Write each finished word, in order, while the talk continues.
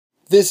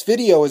This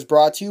video is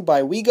brought to you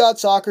by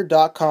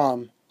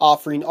WeGotSoccer.com,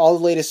 offering all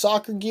the latest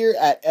soccer gear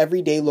at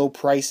everyday low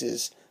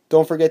prices.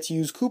 Don't forget to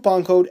use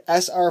coupon code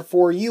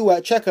SR4U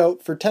at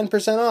checkout for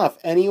 10% off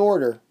any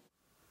order.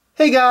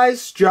 Hey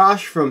guys,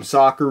 Josh from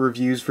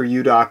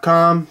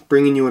SoccerReviewsForYou.com,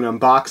 bringing you an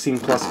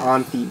unboxing plus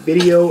on-feet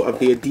video of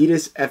the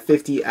Adidas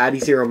F50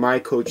 adizero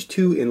miCoach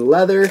 2 in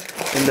leather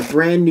and the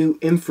brand new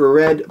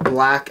infrared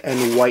black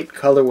and white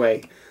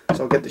colorway.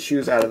 So I'll get the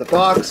shoes out of the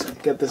box,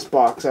 get this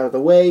box out of the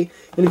way,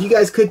 and if you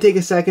guys could take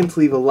a second to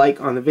leave a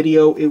like on the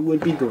video, it would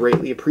be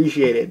greatly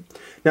appreciated.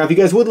 Now, if you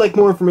guys would like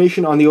more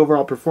information on the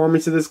overall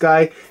performance of this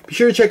guy, be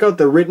sure to check out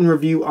the written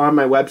review on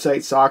my website,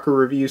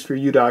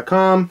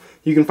 SoccerReviewsForYou.com.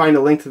 You can find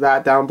a link to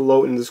that down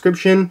below in the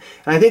description.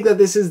 And I think that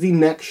this is the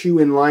next shoe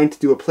in line to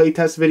do a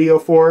playtest video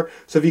for,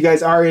 so if you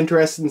guys are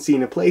interested in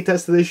seeing a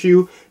playtest of this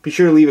shoe, be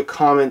sure to leave a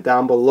comment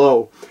down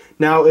below.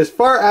 Now, as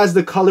far as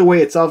the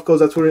colorway itself goes,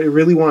 that's what I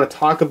really want to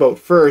talk about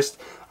first.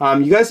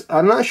 You guys,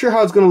 I'm not sure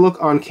how it's going to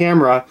look on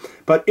camera,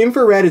 but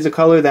infrared is a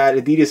color that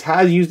Adidas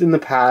has used in the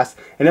past,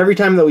 and every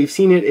time that we've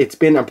seen it, it's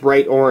been a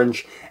bright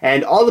orange.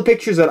 And all the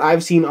pictures that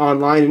I've seen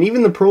online, and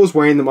even the pros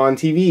wearing them on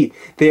TV,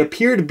 they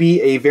appear to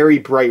be a very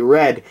bright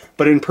red,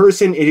 but in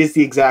person, it is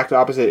the exact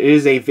opposite. It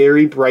is a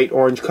very bright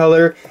orange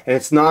color, and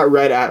it's not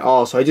red at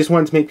all. So I just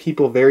wanted to make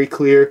people very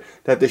clear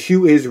that the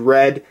shoe is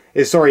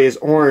is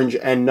orange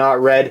and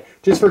not red.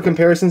 Just for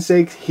comparison's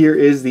sake, here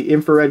is the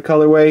infrared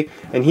colorway,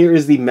 and here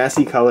is the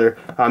messy color.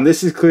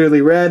 This is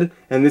clearly red,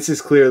 and this is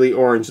clearly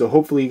orange, so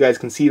hopefully you guys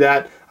can see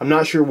that. I'm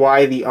not sure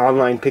why the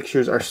online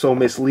pictures are so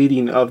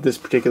misleading of this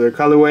particular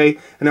colorway,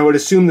 and I would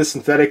assume the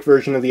synthetic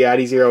version of the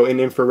adizero in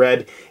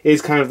infrared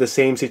is kind of the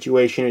same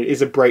situation. It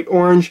is a bright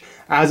orange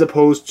as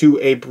opposed to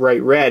a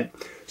bright red.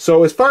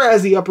 So as far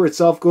as the upper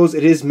itself goes,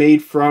 it is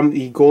made from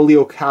the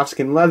Golio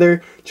calfskin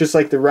leather, just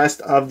like the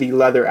rest of the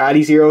leather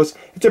adizeros.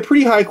 It's a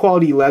pretty high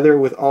quality leather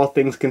with all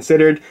things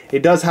considered.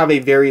 It does have a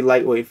very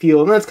lightweight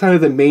feel, and that's kind of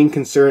the main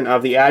concern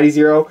of the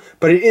adizero,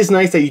 but it is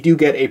nice that you do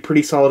get a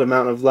pretty solid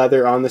amount of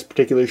leather on this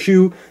particular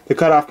shoe. The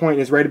cutoff point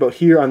is right about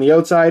here on the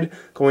outside,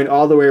 going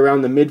all the way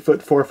around the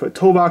midfoot, forefoot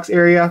toe box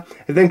area,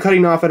 and then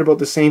cutting off at about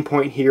the same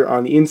point here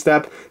on the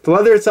instep. The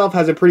leather itself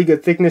has a pretty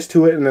good thickness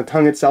to it, and the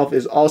tongue itself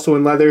is also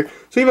in leather,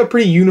 so you have a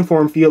pretty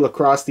uniform feel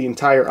across the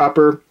entire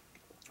upper.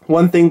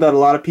 One thing that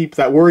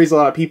worries a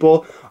lot of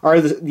people are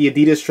the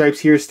Adidas stripes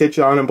here stitched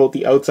on both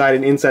the outside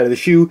and inside of the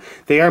shoe.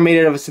 They are made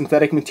out of a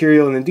synthetic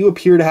material and they do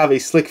appear to have a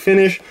slick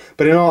finish,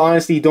 but in all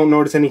honesty, you don't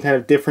notice any kind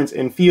of difference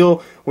in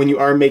feel when you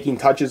are making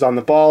touches on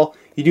the ball.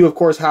 You do, of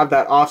course, have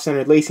that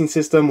off-centered lacing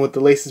system with the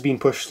laces being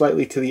pushed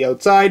slightly to the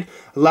outside,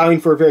 allowing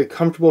for a very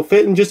comfortable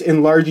fit and just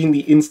enlarging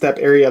the instep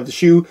area of the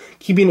shoe,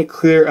 keeping it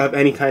clear of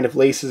any kind of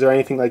laces or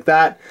anything like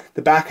that.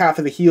 The back half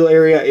of the heel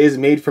area is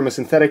made from a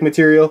synthetic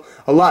material,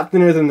 a lot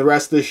thinner than the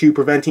rest of the shoe,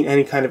 preventing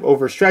any kind of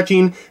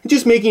overstretching, and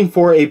just making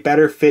for a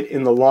better fit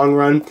in the long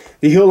run.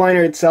 The heel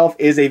liner itself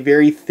is a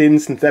very thin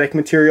synthetic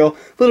material,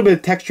 a little bit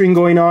of texturing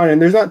going on,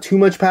 and there's not too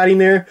much padding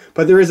there,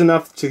 but there is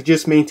enough to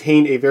just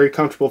maintain a very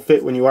comfortable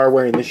fit when you are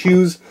wearing the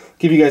shoes.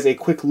 Give you guys a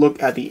quick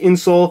look at the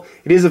insole.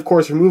 It is, of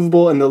course,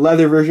 removable, and the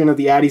leather version of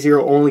the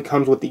adizero only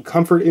comes with the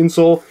comfort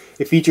insole.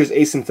 It features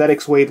a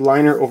synthetic suede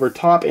liner over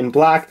top in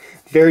black,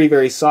 very,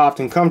 very soft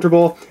and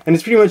comfortable, and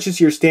it's pretty much just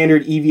your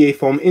standard EVA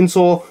foam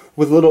insole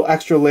with a little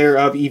extra layer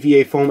of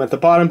EVA foam at the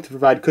bottom to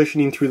provide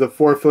cushioning through the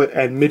forefoot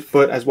and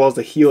midfoot as well as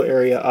the heel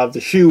area of the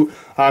shoe.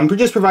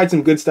 Just provide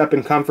some good step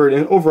and comfort,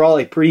 and overall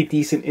a pretty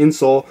decent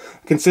insole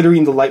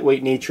considering the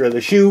lightweight nature of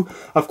the shoe.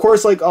 Of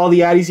course, like all the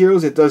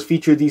adizeros, it does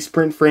feature the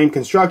sprint frame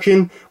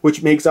construction,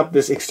 which makes up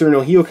this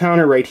external heel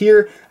counter right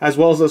here, as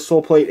well as the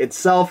sole plate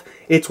itself.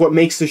 It's what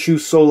makes the shoe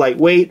so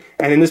lightweight,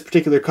 and in this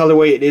particular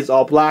colorway, it is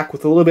all black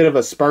with a little bit of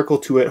a sparkle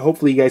to it.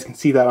 Hopefully you guys can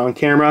see that on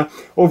camera.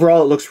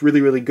 Overall, it looks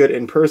really, really good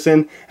in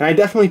person, and I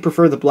definitely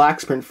prefer the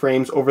black sprint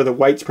frames over the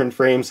white sprint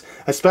frames,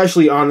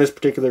 especially on this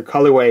particular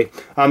colorway.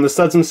 The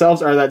studs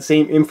themselves are that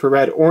same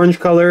infrared orange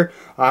color.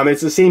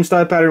 It's the same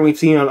stud pattern we've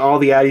seen on all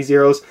the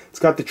adizeros. It's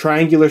got the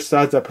triangular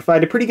studs that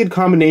provide a pretty good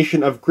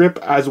combination of grip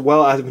as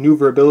well as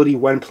maneuverability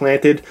when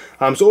planted.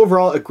 So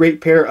overall, a great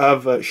pair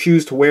of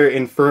shoes to wear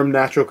in firm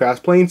natural grass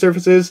playing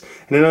surfaces.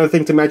 And another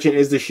thing to mention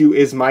is the shoe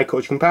is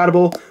miCoach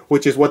compatible,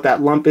 which is what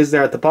that lump is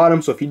there at the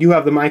bottom. So if you do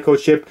have the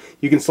miCoach chip,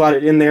 you can slot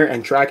it in there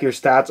and track your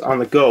stats on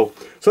the go.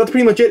 So that's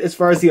pretty much it as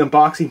far as the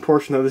unboxing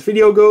portion of this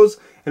video goes.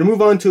 And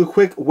move on to a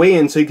quick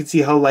weigh-in so you can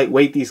see how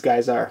lightweight these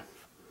guys are.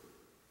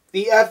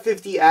 The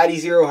F50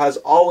 adizero has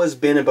always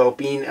been about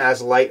being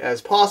as light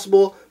as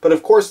possible, but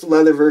of course the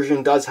leather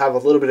version does have a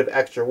little bit of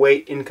extra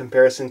weight in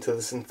comparison to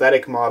the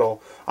synthetic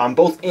model.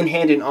 Both in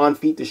hand and on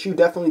feet, the shoe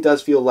definitely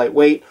does feel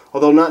lightweight,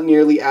 although not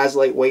nearly as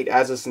lightweight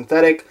as a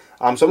synthetic.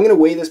 So I'm going to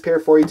weigh this pair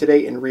for you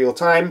today in real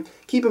time.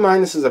 Keep in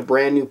mind this is a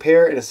brand new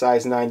pair in a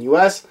size 9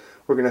 US.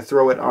 We're going to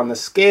throw it on the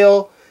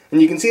scale.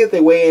 And you can see that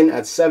they weigh in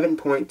at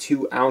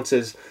 7.2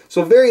 ounces.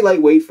 So very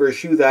lightweight for a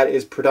shoe that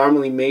is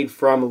predominantly made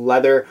from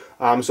leather.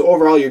 So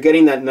overall, you're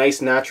getting that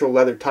nice natural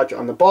leather touch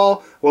on the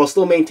ball while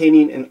still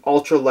maintaining an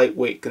ultra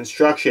lightweight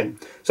construction.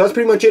 So that's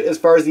pretty much it as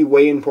far as the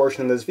weigh-in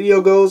portion of this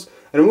video goes.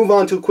 And I'll move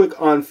on to a quick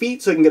on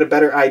feet so you can get a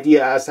better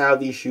idea as to how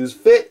these shoes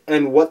fit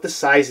and what the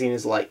sizing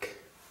is like.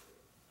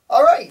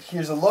 Alright,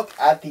 here's a look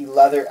at the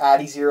leather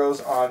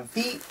adizeros on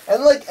feet,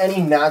 and like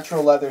any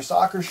natural leather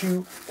soccer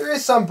shoe, there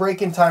is some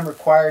break-in time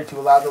required to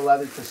allow the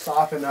leather to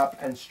soften up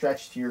and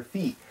stretch to your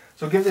feet.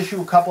 So give the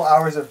shoe a couple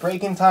hours of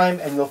break-in time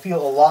and you'll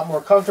feel a lot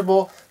more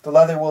comfortable. The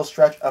leather will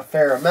stretch a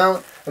fair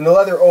amount and the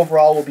leather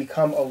overall will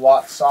become a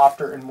lot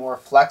softer and more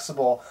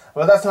flexible.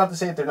 But that's not to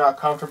say that they're not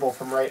comfortable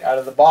from right out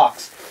of the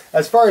box.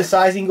 As far as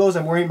sizing goes,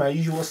 I'm wearing my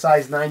usual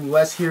size 9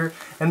 US here,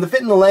 and the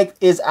fit and the length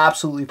is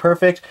absolutely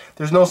perfect.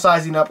 There's no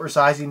sizing up or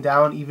sizing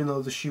down even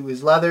though the shoe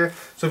is leather.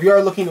 So if you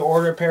are looking to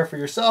order a pair for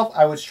yourself,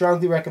 I would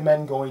strongly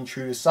recommend going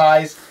true to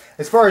size.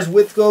 As far as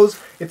width goes,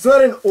 it's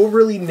not an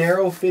overly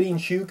narrow fitting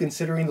shoe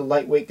considering the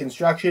lightweight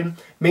construction,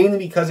 mainly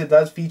because it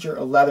does feature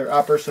a leather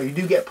upper, so you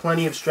do get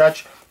plenty of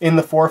stretch in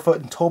the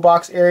forefoot and toe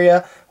box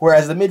area,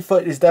 whereas the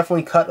midfoot is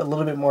definitely cut a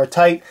little bit more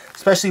tight,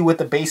 especially with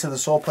the base of the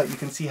sole plate. You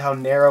can see how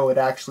narrow it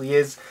actually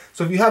is.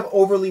 So if you have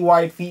overly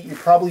wide feet, you're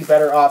probably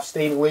better off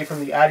staying away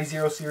from the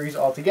Adizero series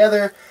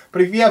altogether.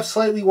 But if you have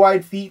slightly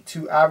wide feet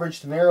to average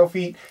to narrow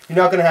feet, you're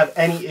not going to have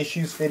any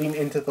issues fitting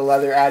into the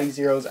leather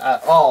Adizeros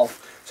at all.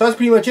 So that's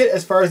pretty much it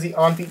as far as the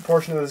on-feet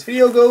portion of this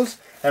video goes,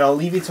 and I'll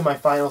leave you to my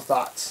final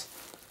thoughts.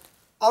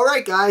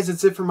 Alright guys,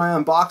 that's it for my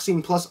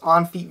unboxing plus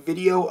on-feet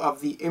video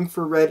of the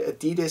infrared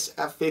Adidas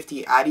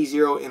F50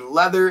 Adizero in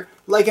leather.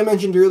 Like I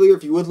mentioned earlier,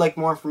 if you would like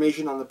more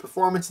information on the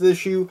performance of this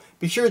shoe,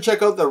 be sure to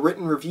check out the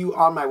written review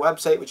on my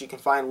website, which you can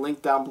find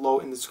linked down below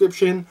in the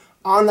description.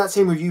 On that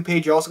same review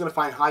page, you're also going to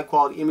find high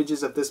quality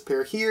images of this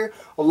pair here,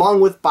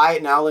 along with buy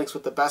it now links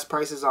with the best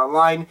prices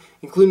online,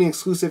 including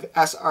exclusive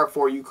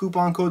SR4U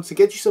coupon codes to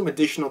get you some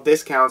additional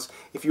discounts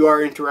if you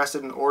are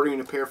interested in ordering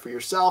a pair for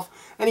yourself.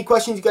 Any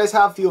questions you guys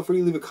have, feel free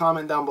to leave a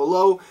comment down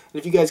below, and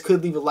if you guys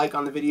could leave a like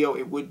on the video,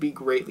 it would be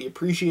greatly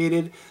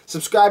appreciated.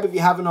 Subscribe if you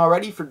haven't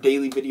already for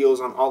daily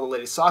videos on all the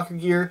latest soccer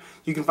gear.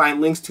 You can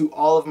find links to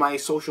all of my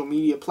social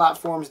media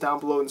platforms down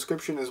below in the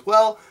description as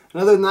well.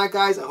 And other than that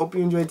guys, I hope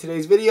you enjoyed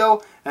today's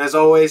video, and as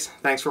always,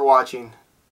 thanks for watching.